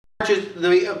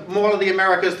the Mall of the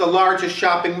Americas, the largest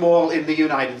shopping mall in the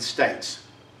United States.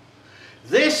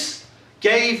 This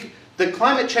gave the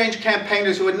climate change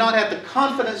campaigners who had not had the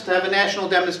confidence to have a national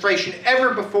demonstration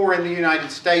ever before in the United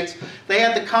States, they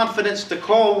had the confidence to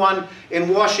call one in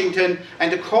Washington and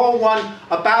to call one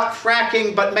about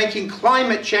fracking, but making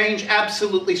climate change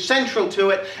absolutely central to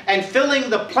it and filling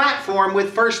the platform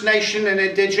with First Nation and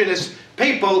Indigenous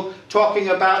people talking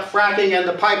about fracking and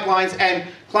the pipelines and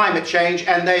climate change,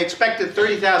 and they expected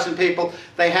 30,000 people.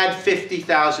 They had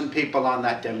 50,000 people on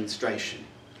that demonstration.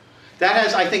 That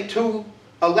has, I think,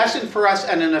 a lesson for us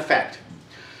and an effect.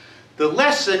 The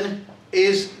lesson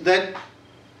is that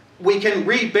we can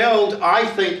rebuild, I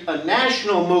think, a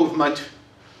national movement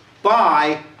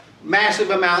by massive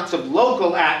amounts of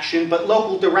local action, but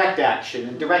local direct action.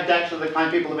 And direct action of the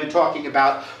kind people have been talking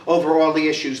about over all the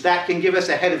issues. That can give us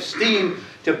a head of steam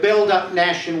to build up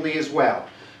nationally as well.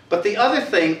 But the other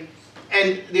thing,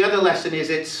 and the other lesson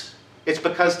is it's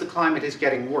because the climate is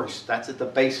getting worse. That's at the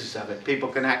basis of it. People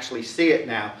can actually see it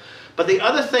now. But the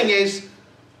other thing is,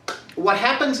 what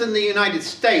happens in the United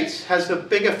States has a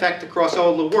big effect across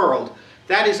all the world.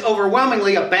 That is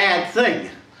overwhelmingly a bad thing.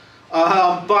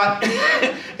 But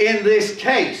in this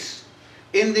case,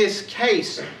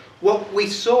 what we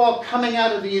saw coming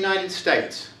out of the United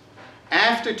States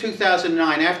after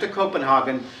 2009, after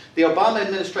Copenhagen, the Obama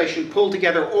administration pulled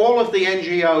together all of the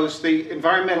NGOs, the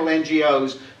environmental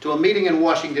NGOs, to a meeting in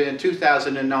Washington in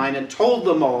 2009 and told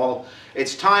them all,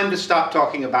 it's time to stop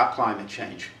talking about climate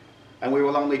change, and we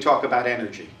will only talk about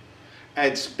energy.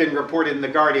 It's been reported in The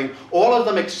Guardian. All of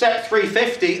them except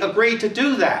 350 agreed to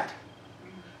do that.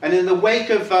 And in the wake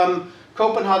of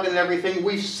Copenhagen and everything,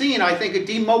 we've seen, I think, a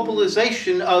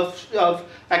demobilization of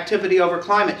activity over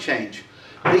climate change.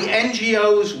 The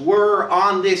NGOs were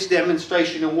on this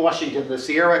demonstration in Washington, the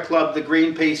Sierra Club, the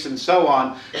Greenpeace, and so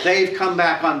on. They've come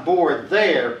back on board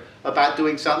there about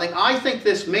doing something. I think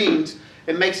this means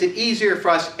it makes it easier for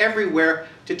us everywhere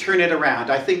to turn it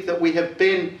around. I think that we have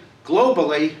been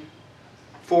globally,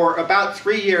 for about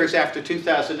 3 years after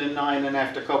 2009 and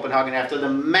after Copenhagen, after the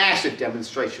massive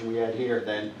demonstration we had here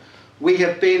then, we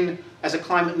have been, as a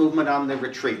climate movement, on the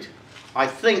retreat. I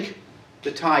think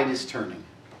the tide is turning.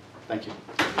 Thank you.